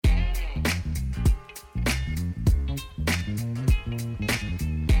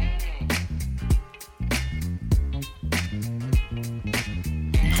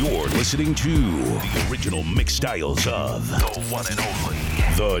listening to the original mix styles of the one and only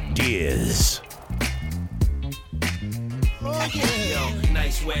The Diz. Oh, yeah. Yo,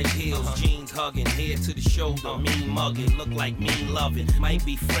 nice wedge heels, jeans hugging, head to the shoulder, mean mugging, look like mean loving. Might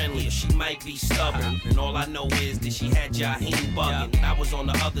be friendly, or she might be stubborn. And all I know is that she had Jaheim bugging. I was on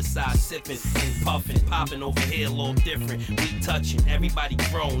the other side, sipping and puffing, popping over here a little different. We touching, everybody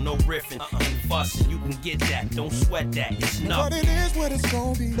grown, no riffing and fussing. You can get that, don't sweat that, it's nothing. But it is what it's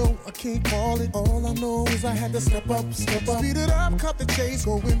gonna be. No, I can't call it. All I know is I had to step up. Speed it up, cut the chase,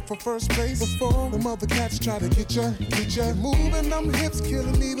 go in for first place. Before the mother cats try to get ya. Moving them hips,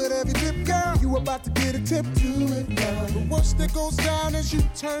 killing me with every dip, girl. You about to get a tip to it now. The worst that goes down is you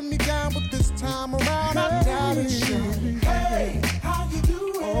turn me down, but this time around I doubt it. Hey, how you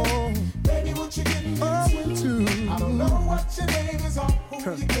doing? Oh, baby, what you getting into? I don't know what your name is or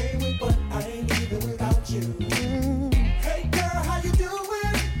who you came with, but I ain't leaving without you. Hey, girl, how you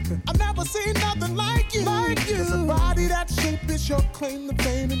doing? I've never seen nothing like you. There's a body that shape is your claim to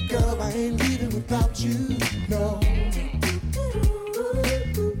fame, and girl, I ain't leaving without you. No.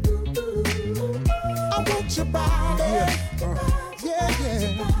 I want your body. Yeah.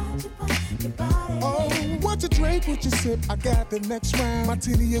 Oh, what you drink, what you sip? I got the next round.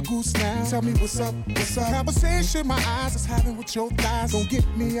 Martini or goose now. Tell me what's up. Conversation my eyes is having with your thighs. Don't get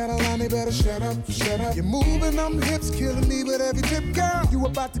me out of line, they better shut up. You're moving them hips, killing me with every tip, girl. You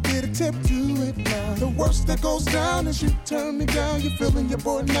about to get a tip to it now. The worst that goes down is you turn me down. You're feeling your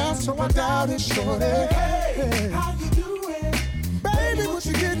boy now, so I doubt it, shorty. Hey, how you doing? Baby, what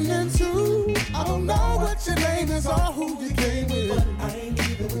you getting into? I don't know what your name is or who you came with, but I ain't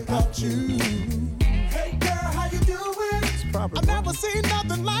leaving without you. Hey girl, how you doing? I've never seen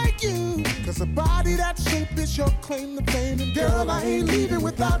nothing like you. Cause a body that shape is your claim to fame, and girl, I ain't leaving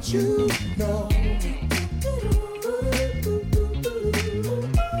without you. No.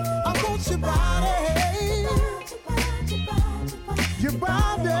 I want your body. Your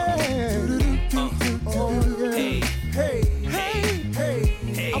body. Oh, yeah. Hey,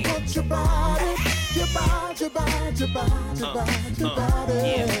 I want your body. Your body.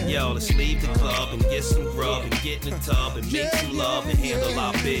 Yeah, yo, let's leave the club and get some grub and get in the tub and make some love and handle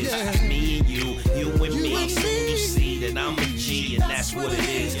our business. Me and you and me. Soon you see that I'm a G, and that's what it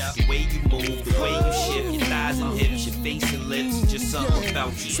is. The way you move, the way you shift your thighs and hips, your face and lips, just something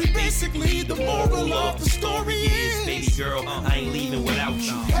about you. Basically, the moral of the story is, baby girl, I ain't leaving without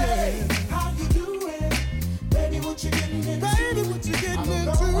you. Hey, how you doing? Baby, what you getting into? I don't know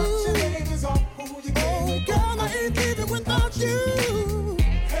what your name is or who you came with. Girl, I ain't leaving without you.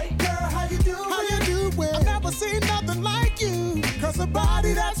 Hey girl, how you doing? I've never seen nothing like you. Cause a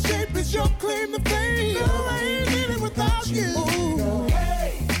body that shape is your claim to fame. Girl, I ain't leaving without you.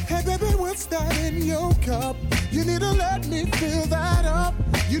 Hey baby, what's that in your cup? You need to let me fill that up.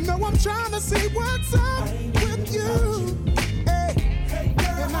 You know I'm trying to see what's up with you. Hey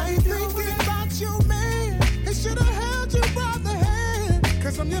girl, and I ain't thinking about you, man. It should've held you by the hand.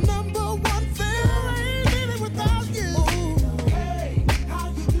 Cause I'm your number one fan. I ain't leaving without you. Hey, how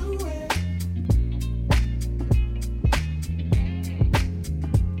you doing?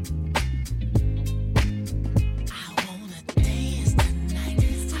 I wanna dance tonight.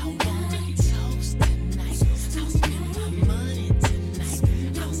 I wanna toast tonight. I'll spend my money tonight.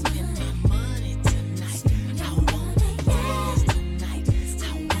 I'll spend my money tonight. I wanna dance tonight.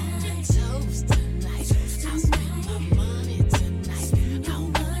 I wanna toast tonight. I'll spend my money tonight. I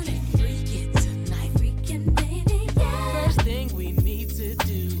wanna freak it tonight. Freaking baby, yeah. First thing we need to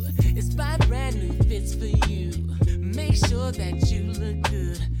do is buy brand new fits for you. Make sure that you look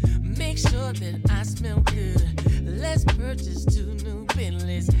good. Make sure that I smell good. Let's purchase 2 new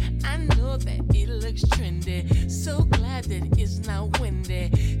Bentleys. I know that it looks trendy. So glad that it's not windy.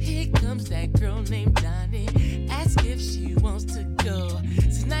 Here comes that girl named Donnie. Ask if she wants to go.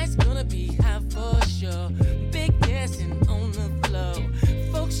 Tonight's gonna be hot for sure. Big dancing on the floor.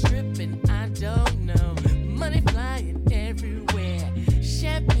 Folks stripping, I don't know. Money flying everywhere.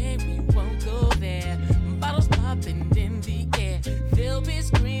 Champagne, we won't go there. Bottles popping in the air. They'll be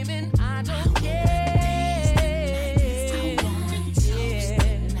screaming, I don't care.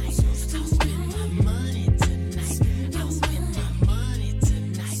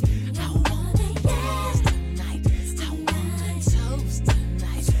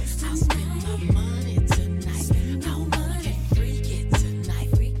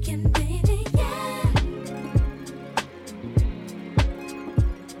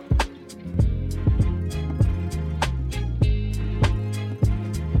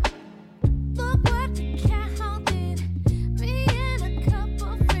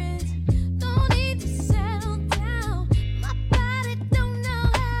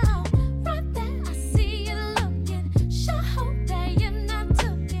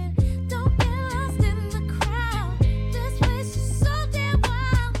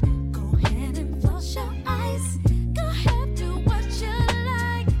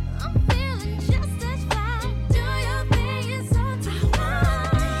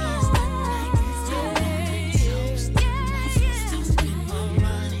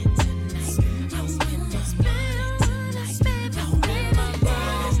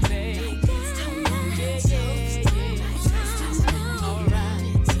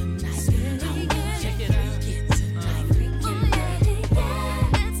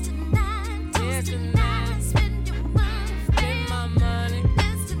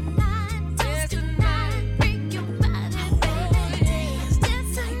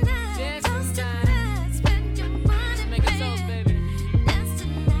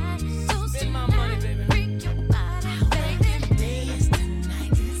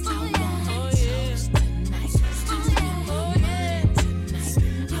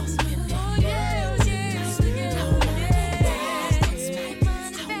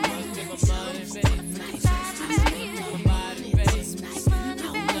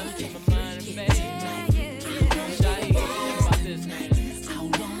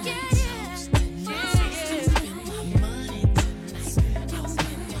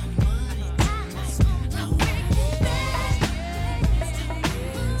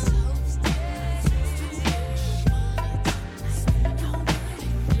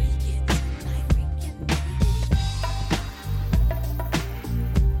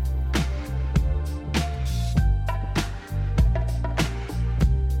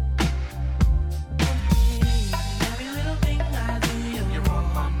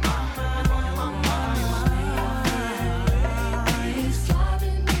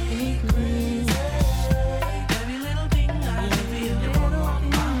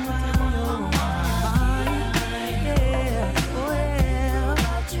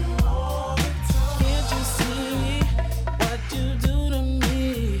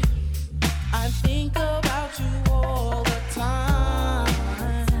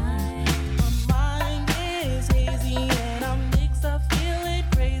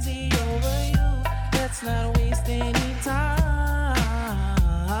 let's not waste any time.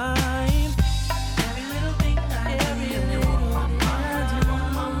 Every little thing I do, every little thing I do,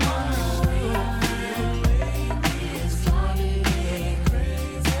 it's driving me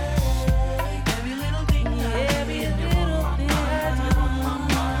crazy. Every little thing I do,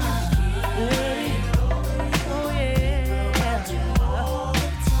 baby, oh yeah.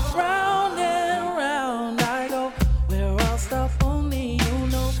 Round and round I go, we're all stuff only you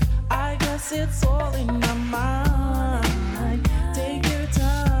know. I guess it's all in my mind. Take your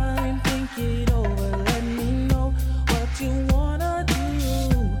time, think it over, let me know what you wanna do.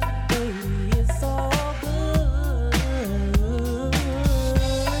 Baby, it's all good.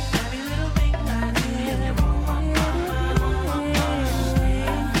 Every little thing I do, you're on my mind.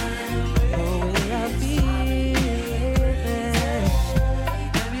 The way I feel,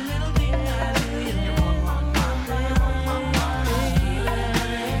 every little thing I do, you're on my mind.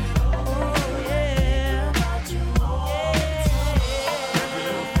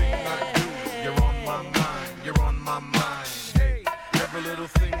 You're on my mind. Hey, every little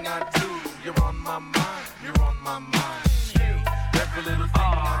thing I do, you're on my mind. You're on my mind. Hey, every little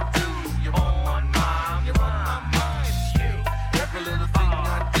thing I do, you're on my mind. You're on my mind. Hey, every little thing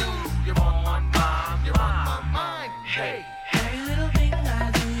I do, you're on my mind. You're on my mind. Hey, Every little thing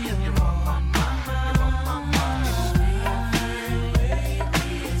I do, you're on my mind.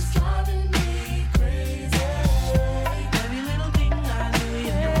 It's driving me crazy. Every little thing I do,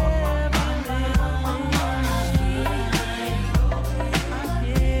 you're on my mind. I can't get over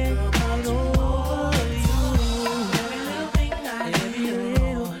you. Every little thing I do, every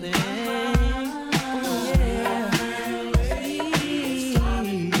little thing, oh yeah. Every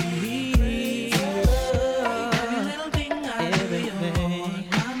little thing I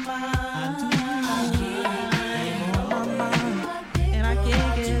do, you're on my mind. And I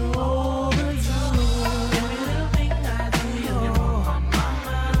can't get over you. Every little thing I do, you're on my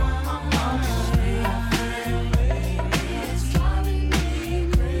mind. It's driving me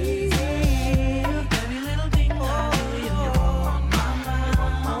crazy. Every little thing I do, you're on my mind.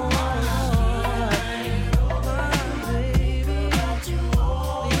 Baby,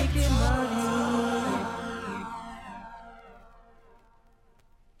 thinking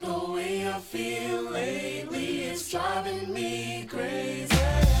the way I feel lately, it's driving me crazy.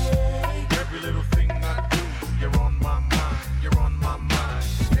 every little thing I do, you're on my mind. You're on my mind.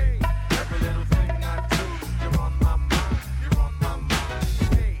 Hey, every little thing I do, you're on my mind. You're on my mind.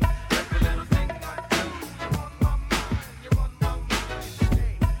 Hey, every little thing I do, you're on my mind. You're on my mind.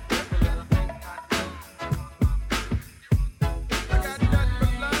 Hey, every little thing I do. I got nothing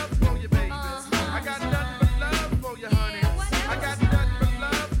but love for you, baby. I got nothing but love for you, honey. I got nothing but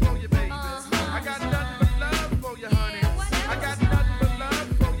love for you, baby. I got nothing but love for you, honey. I got nothing but love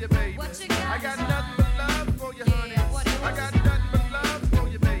for you, baby. I got nothing but love for you, honey. I got nothing but love for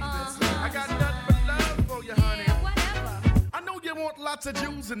you, baby. I got nothing but love for you, honey. I know you want lots of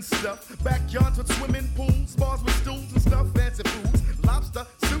Jews and stuff. Backyards with swimming pools, bars with stools and stuff, fancy foods. Lobster,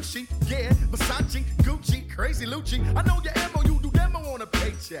 sushi, yeah, Versace, Gucci, crazy Lucci. I know your ammo, you do demo on a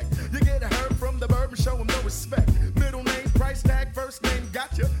paycheck. You get a herb from the bird and show him no respect. Middle name, price tag, first name,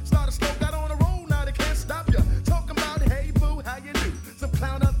 gotcha. Started slow, got on a roll, now they can't stop ya. Talking about, hey boo, how you do? Some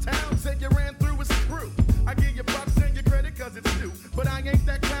clown uptown said you ran through his crew. I give you props and your credit cause it's new. But I ain't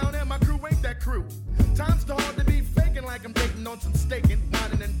that clown and my crew ain't that crew. Time's too hard to be faking like I'm dating on some staking.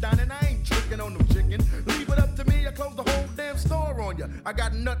 Whining and dining, I ain't tricking on no chicken. Leave it up to me, I close the whole damn store on ya. I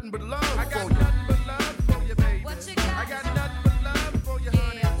got nothing but love for you. I got nothing but love for you, baby. What you got? I got nothing but love for you,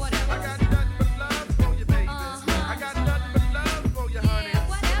 honey. Yeah, whatever. I got nothing but love for you, baby. I got nothing but love for you, honey. Yeah,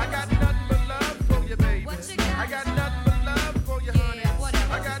 whatever. I got nothing but love for you, baby. What you got? I got nothing but love for you, honey. Yeah,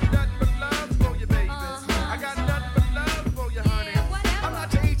 whatever. I got nothing but love for you, baby. I got nothing but love for you, honey. Yeah, whatever. I'm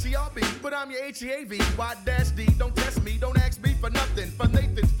not your HERB, but I'm your HEAV. Y-D. Don't test me, don't ask me for nothing. For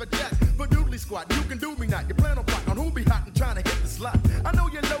Nathan's, for Jack, for Doodly Squad. You can do me not. You plan on plotting on who be hot and trying to hit the slot. I know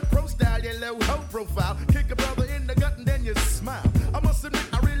you're low pro style, you're low ho profile. Kick a brother in the gut and then you smile. I must admit,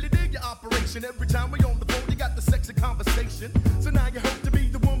 I really dig your operation. Every time we on the phone, you got the sexy conversation. So now you hope to be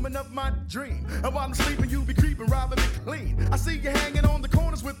the woman of my dream. And while I'm sleeping, you be creeping, robbing me clean. I see you hanging on the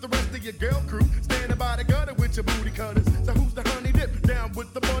corners with the rest of your girl crew. Standing by the gutter with your booty cutters. So who's the honey dip? Down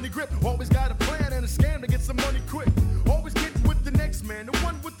with the money grip. Always got a plan and a scam to get some money quick. Always getting with the next man, the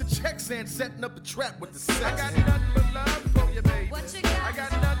one with the checks and setting up the trap with the sex. I got nothing but love for you, baby. What you got? I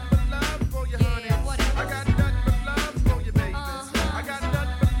got nothing but love for you, honey. Yeah, whatever. I got nothing but love for you, baby. I got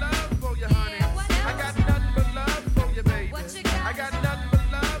nothing but love for you, honey. Yeah, whatever. I got nothing but love for you, baby. What you got? I got nothing but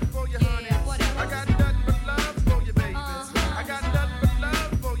love for you, honey. Yeah, whatever. I got nothing but love for you, baby. I got nothing but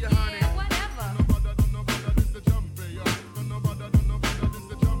love for you, honey. Yeah, whatever. No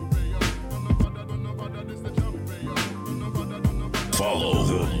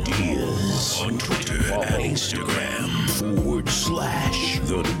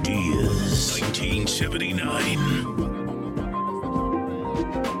The Diaz, 1979.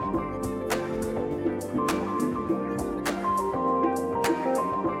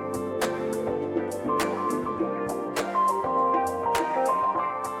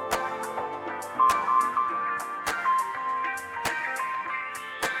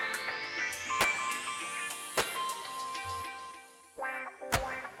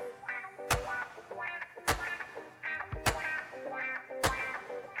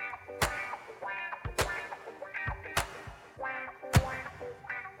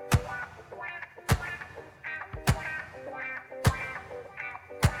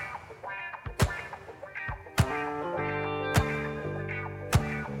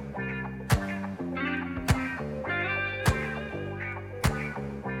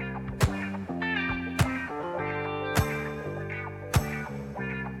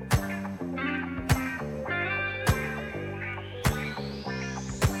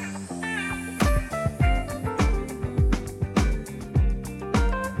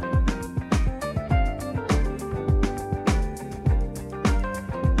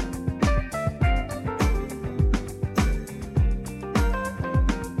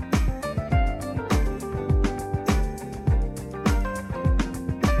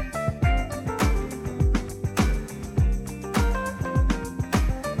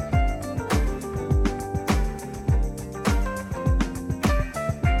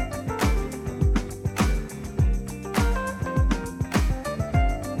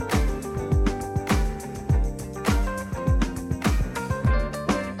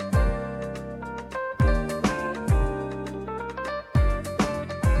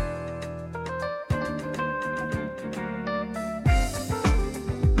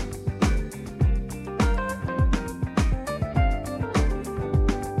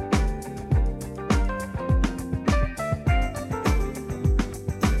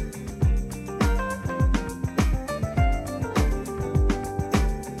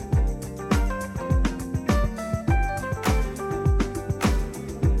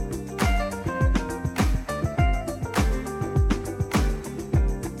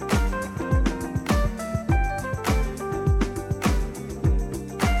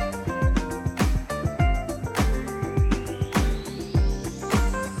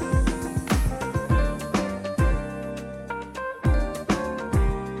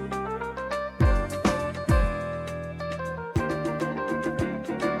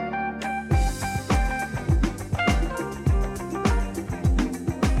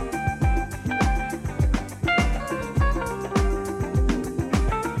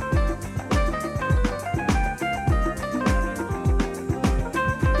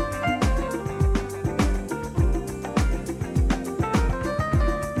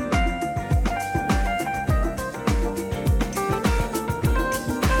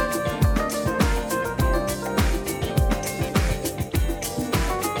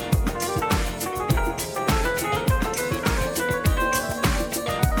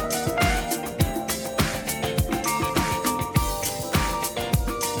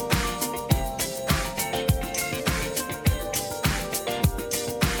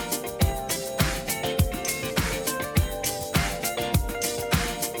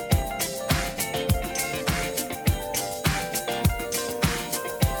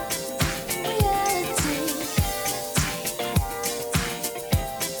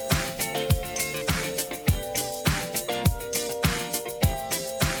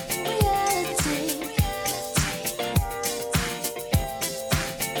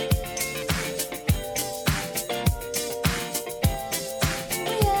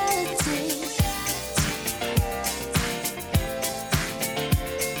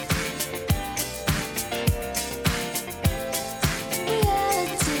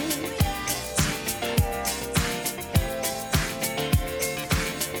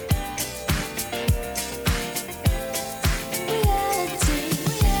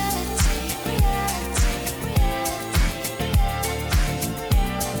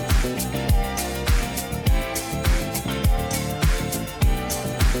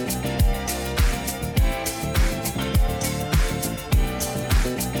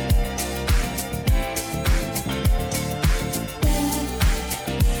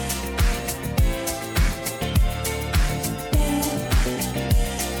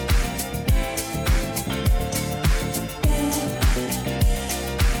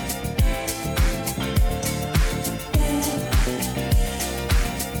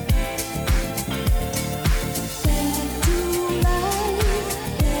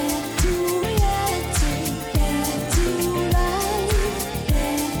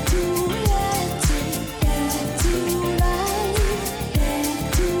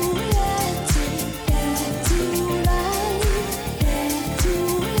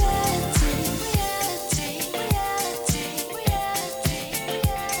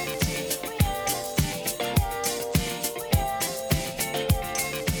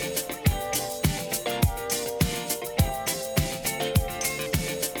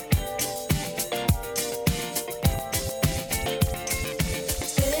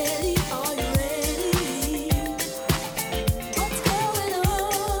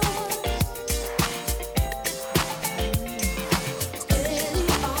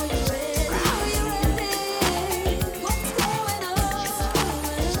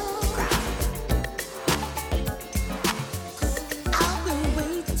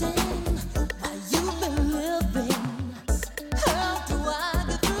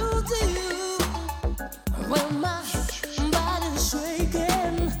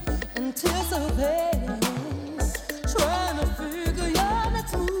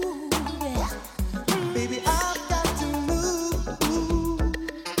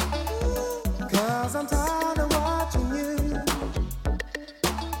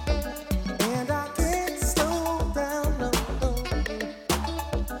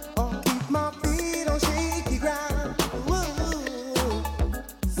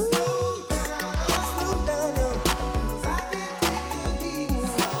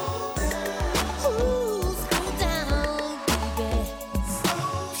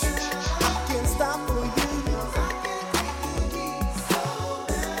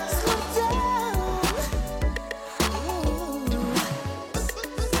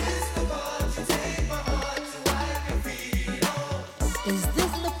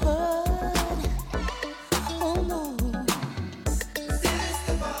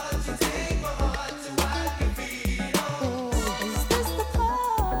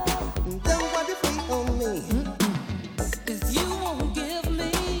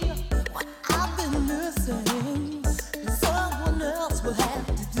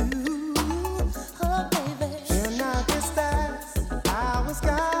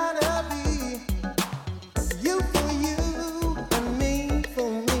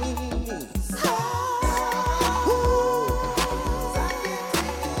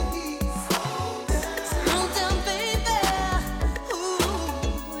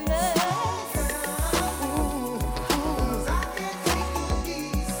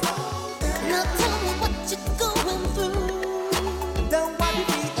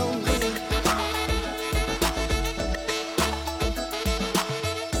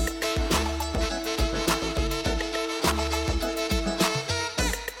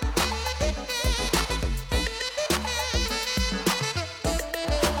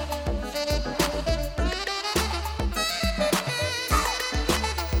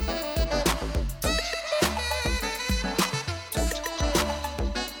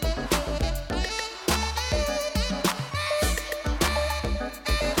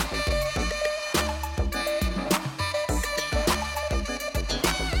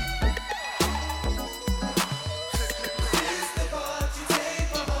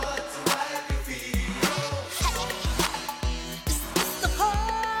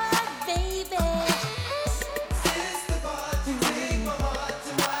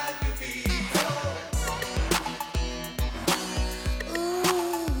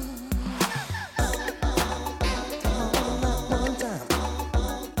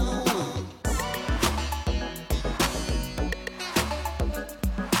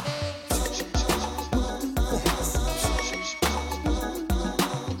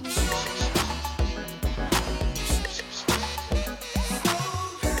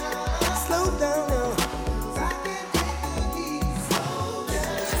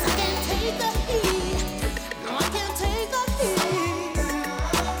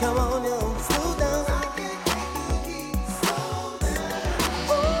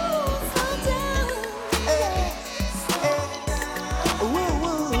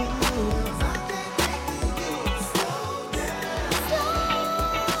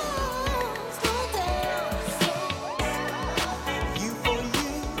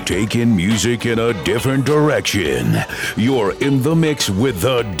 Taking music in a different direction. You're in the mix with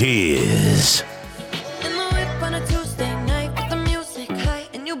the Diz. In the whip on a Tuesday night with the music high,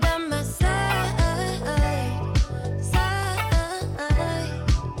 and you by my side.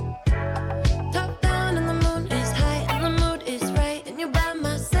 Top down and the moon is high, and the mood is right, and you by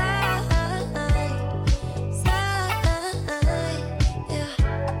my side. Yeah.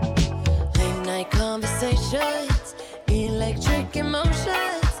 Late night conversations, electric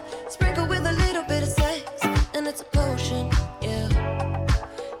emotions. Sprinkle with a little bit of sex, and it's a potion, yeah.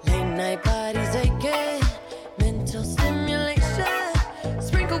 Late night bodies aching, mental stimulation.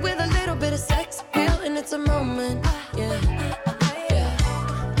 Sprinkle with a little bit of sex appeal, and it's a moment, yeah.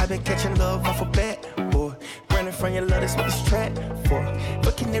 I've been catching love off a bat, boy. Running from your love, that's what this track for.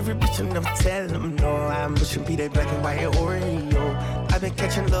 Fucking every bitch and never tell them no. I'm pushing be that black and white Oreo. I've been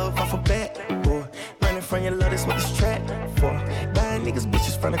catching love off a bat, boy. Running from your love, that's what this track for. Buying niggas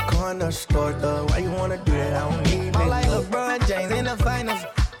bitches from the corner store, though. Why you wanna do that? I don't need it. I'm like LeBron James in the finals.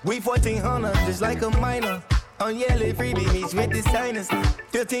 We 1400, just like a minor. I'm yelling freebie meets with the signers.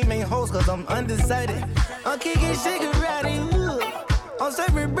 15 main hoes, cause I'm undecided. I'm kicking Shigarati, ooh. I'm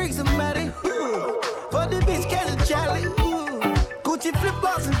serving bricks and Matty, ooh. For the bitch, catch a Charlie, ooh. Gucci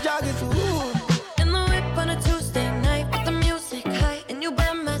flip-flops and joggers, ooh. In the whip on a Tuesday night with the music high, and you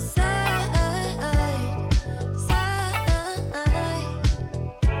by my side.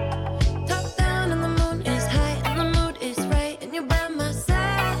 Top down and the moon is high, and the mood is right, and you by my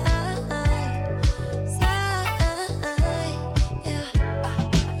side. Yeah.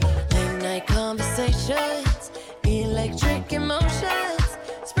 Late night conversations, electric emotions.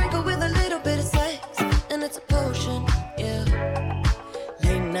 Sprinkle with a little bit of sex, and it's a potion, yeah.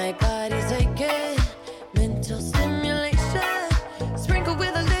 Late night bodies aching, mental stimulation. Sprinkle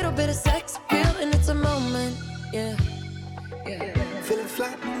with a little bit of sex appeal, and it's a moment, yeah. Feeling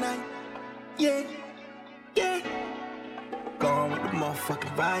flat tonight, yeah, yeah. Going with the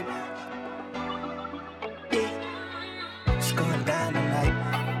motherfucking vibe, yeah. It's going down tonight,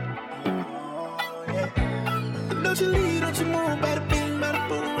 oh, yeah. But don't you leave, don't you move, better bing, better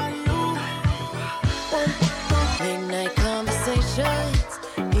boom, right you. Late night conversations,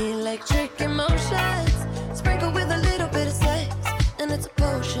 electric emotions. Sprinkle with a little bit of sex, and it's a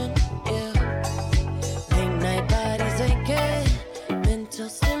potion, yeah. Late night bodies aching, mental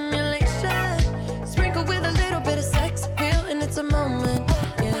stimulation. Sprinkle with a little bit of sex appeal, and it's a moment,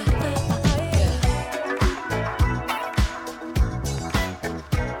 yeah.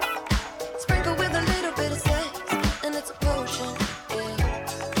 Sprinkle with a little bit of sex, and it's a potion, yeah.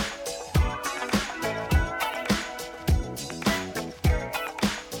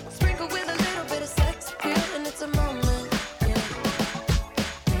 Sprinkle with a little bit of sex appeal, and it's a moment, yeah.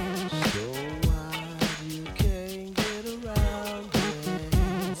 So wide you can't get around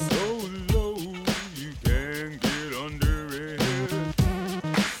it. So low you can't get under it.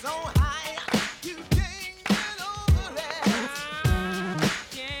 So high, you can't get over it.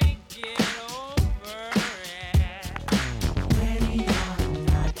 Can't get over it. Ready or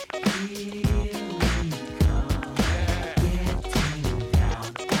not, here we come. Getting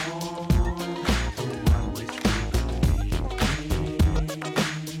down on the one which we believe in.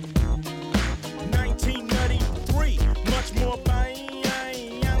 1993, much more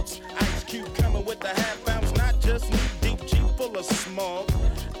bounce. Ice Cube coming with the half ounce, not just knee deep, Jeep full of smoke.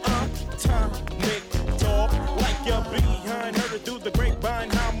 Atomic talk, like your behind. Heard it through the grapevine.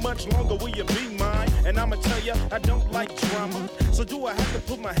 How much longer will you be mine? And I'ma tell you, I don't like drama. So do I have to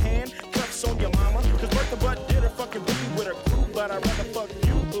put my handcuffs on your mama? Cause Bertha Butt did a fucking booty with her crew, but I'd rather fuck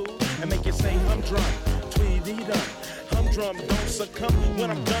you, boo, and make you say humdrum, Tweety dum. Humdrum, don't succumb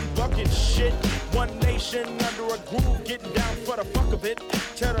when I'm done bucking shit. One nation under a groove, getting down for the fuck of it.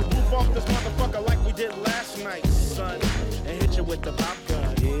 Tear the roof off this motherfucker like we did last night, son, and hit you with the pop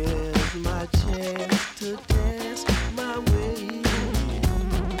gun. Here's my chance to dance my way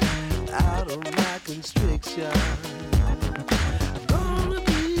out of my constriction. Gonna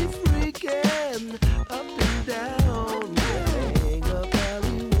be freaking up and down the hang up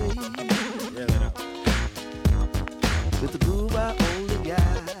alleyway. With the groove I only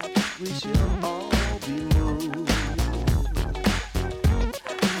got, we should all be moved.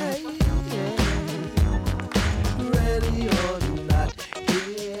 Hey, yeah. Ready or not,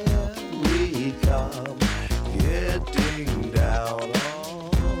 here we come. Getting down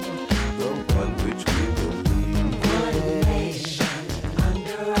on the one which we believe One in. nation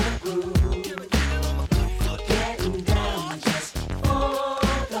under a groove. Getting down just for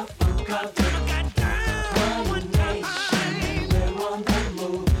the funk of it. One nation, we're on the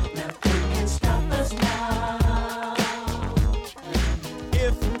move. Nothing can stop us now.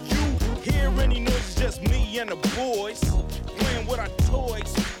 If you hear any noise, it's just me and the boys playing with our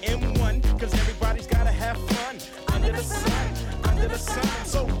toys. M1, cause everybody's gotta have fun. Under the sun,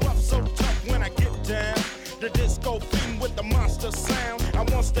 so rough, so tough when I get down. The disco theme with the monster sound. I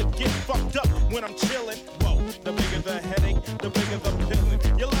wants to get fucked up when I'm chillin'. Whoa, the bigger the headache, the bigger the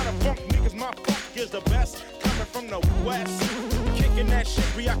feeling. You lot of funk niggas, my funk is the best. Coming from the west, kicking that shit,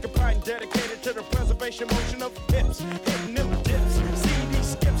 preoccupied and dedicated to the preservation motion of hips. Hitting them dips, CD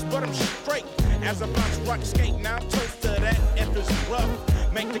skips, but I'm straight. As I bounce, rock, skate, now I'm toast to that if it's rough.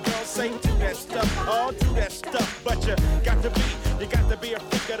 Make the girls say do that stuff, all do that stuff. But you got to be a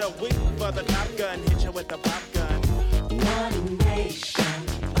freak of the week for the Top Gun. Hit you with the pop gun. One nation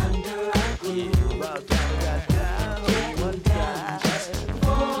under a groove. Getting down just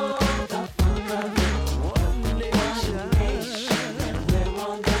for the funk of it. One nation, we're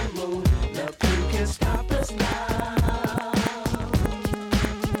on the move. Nothing can stop us now.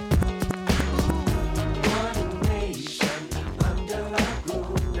 One nation under a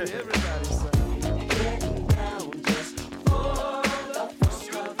groove. Everybody say, Getting down just for the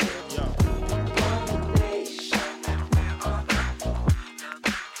funk of it. yo. One nation, we're on the move.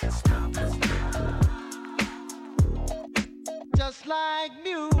 Nothing can stop us now. Just like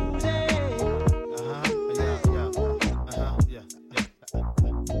music.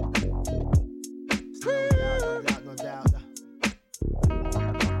 No doubt.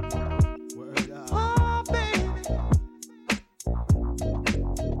 Word up. Oh, baby.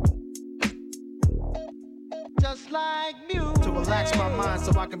 Just like music. To relax my mind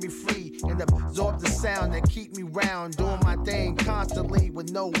so I can be free and absorb the sound that keep me round, doing my thing constantly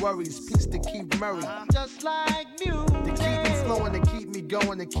with no worries. Peace to keep Murray. Just like music. To keep me flowing, to keep me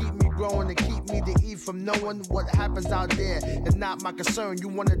going, to keep me growing, to keep me to eat from knowing what happens out there. It's not my concern. You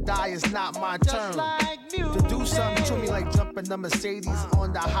wanna die, it's not my turn. To do something to me like jumping the Mercedes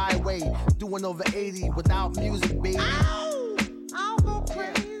on the highway, doing over 80 without music, baby. I'll go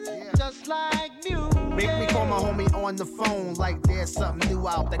crazy. Just like music. Make me call my homie on the phone like there's something new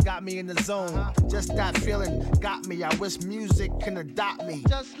out that got me in the zone. Just that feeling got me. I wish music can adopt me.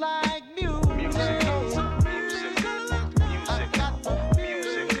 Just like music. Music.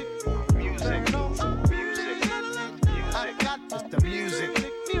 It's the music.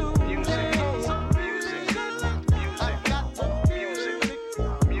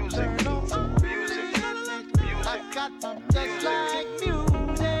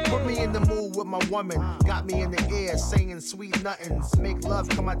 my woman. Got me in the ear saying sweet nothings. Make love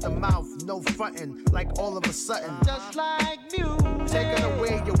come out the mouth, no frontin'. Like all of a sudden, just like music. Taking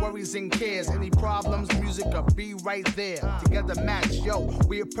away your worries and cares. Any problems, music will be right there. Together match, yo,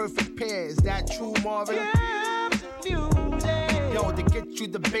 we a perfect pair. Is that true, Marvin? Yeah, music. Yo, to get you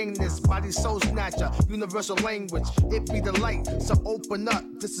the bangness, body soul snatcher, universal language. It be the light, so open up.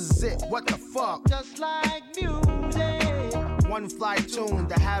 This is it. What the fuck? Just like music. One fly tune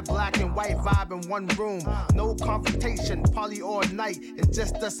to have black and white vibe in one room. No confrontation, party all night, and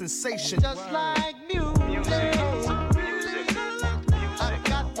just a sensation. Just like music.